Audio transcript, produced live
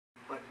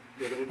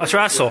Let's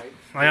wrestle.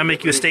 I gotta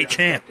make you a state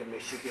champ.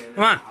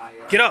 Come on,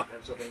 get up.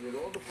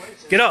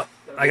 Get up.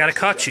 I gotta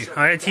cut you.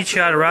 I gotta teach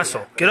you how to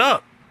wrestle. Get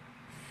up.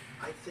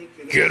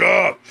 Get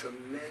up.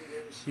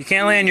 You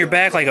can't lay on your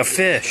back like a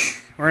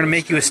fish. We're gonna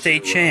make you a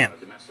state champ.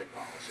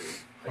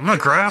 I'm gonna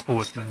grapple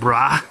with you,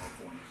 brah.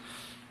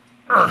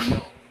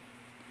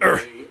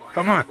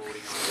 Come on.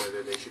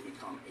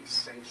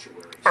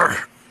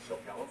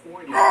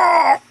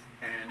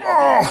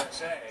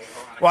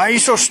 Why are you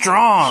so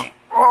strong?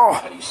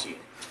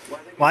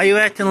 Why are you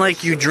acting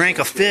like you drank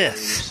a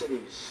fifth?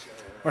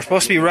 We're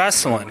supposed to be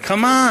wrestling.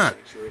 Come on.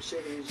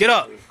 Get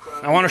up.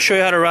 I want to show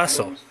you how to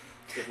wrestle.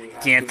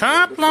 Get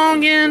up,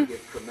 Logan.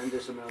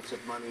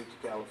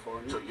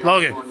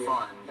 Logan.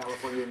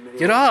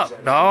 Get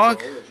up,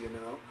 dog.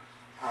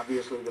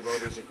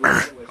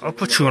 I'll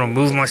put you in a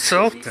move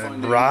myself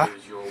then, brah.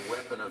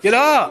 Get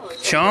up,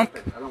 chump.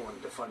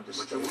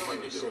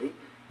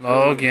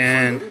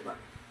 Logan.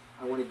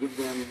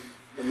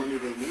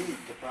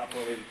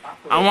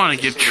 I want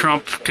to give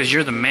Trump because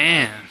you're the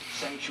man.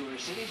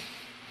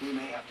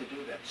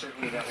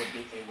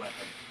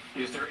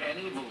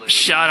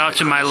 Shout out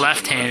to my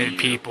left-handed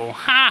people.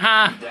 Ha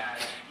ha.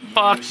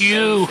 Fuck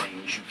you,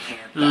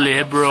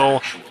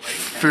 liberal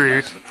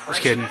freak.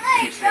 Just kidding.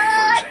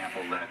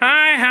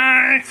 Hi,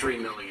 hi. 3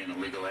 million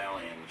illegal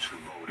aliens who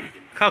voted.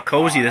 Look how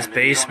cozy this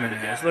basement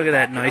is. Look at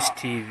that nice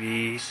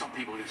TV.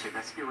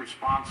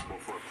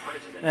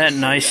 That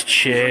nice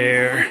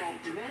chair.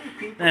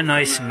 That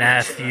nice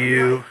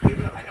nephew.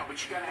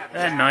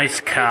 That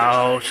nice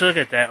couch. Look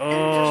at that.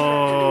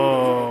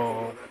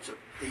 Oh.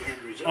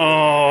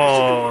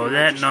 Oh,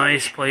 that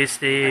nice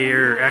PlayStation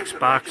or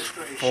Xbox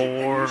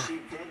 4.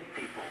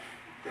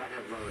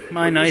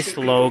 My nice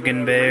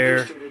Logan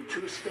bear.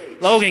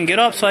 Logan, get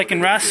up so I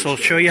can wrestle.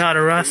 Show you how to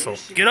wrestle.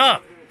 Get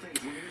up.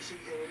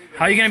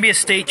 How are you going to be a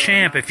state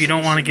champ if you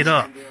don't want to get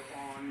up?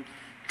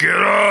 Get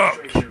up.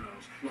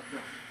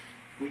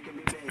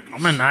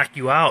 I'm going to knock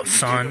you out,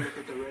 son.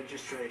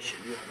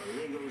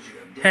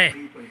 Hey.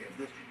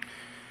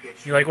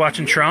 You like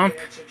watching Trump?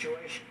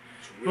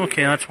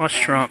 Okay, let's watch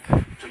Trump. So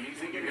you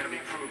think you're going to be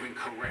proven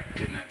correct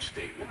in that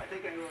statement? I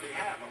think I already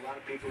have. A lot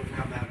of people have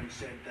come out and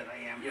said that I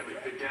am. Yeah,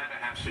 but the data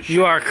has to show.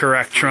 You are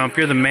correct, Trump.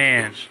 You're the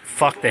man.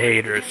 Fuck the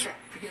haters.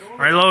 All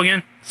right,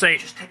 Logan? Say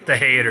the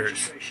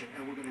haters.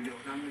 And we're going to do it.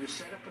 I'm going to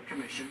set up a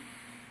commission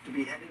to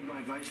be headed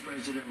by Vice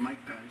President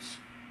Mike Pence.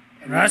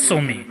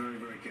 Wrestle me. Very,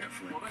 very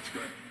carefully. Well, that's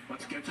good.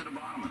 Let's get to the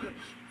bottom of this.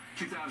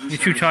 You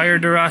too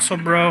tired to wrestle,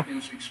 bro?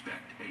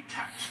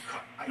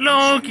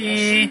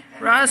 Logie,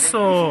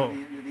 wrestle.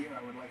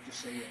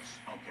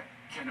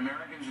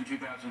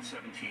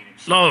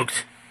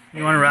 Logs,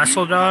 you want to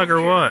wrestle, dog,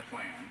 or what?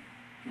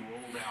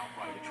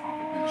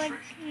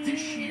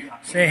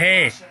 Say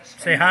hey.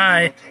 Say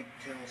hi.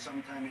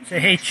 Say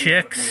hey,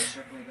 chicks.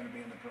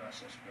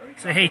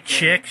 Say hey,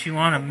 chicks. You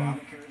want to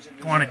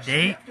go on a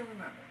date?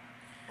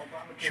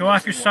 Show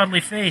off your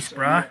studly face,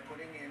 brah.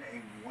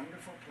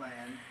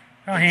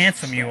 How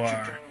handsome you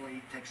are.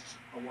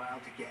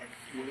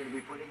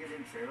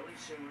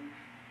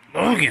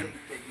 Logan,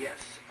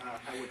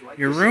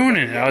 you're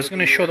ruining it. I was going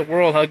to show the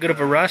world how good of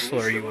a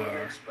wrestler you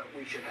are.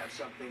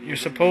 You're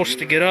supposed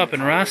to get up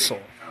and wrestle.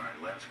 All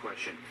right, last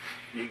question.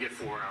 You get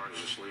 4 hours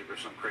of sleep or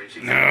some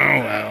crazy. No,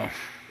 well.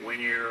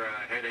 When your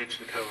head hits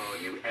the pillow,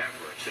 you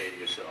ever say to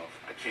yourself,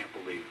 I can't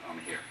believe I'm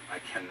here. I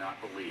cannot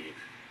believe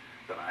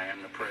that I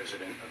am the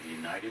President of the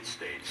United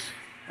States.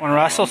 Want to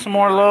wrestle some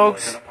more,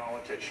 Logs?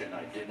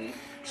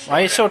 Why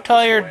are you so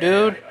tired,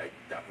 dude?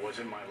 That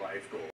wasn't my life goal.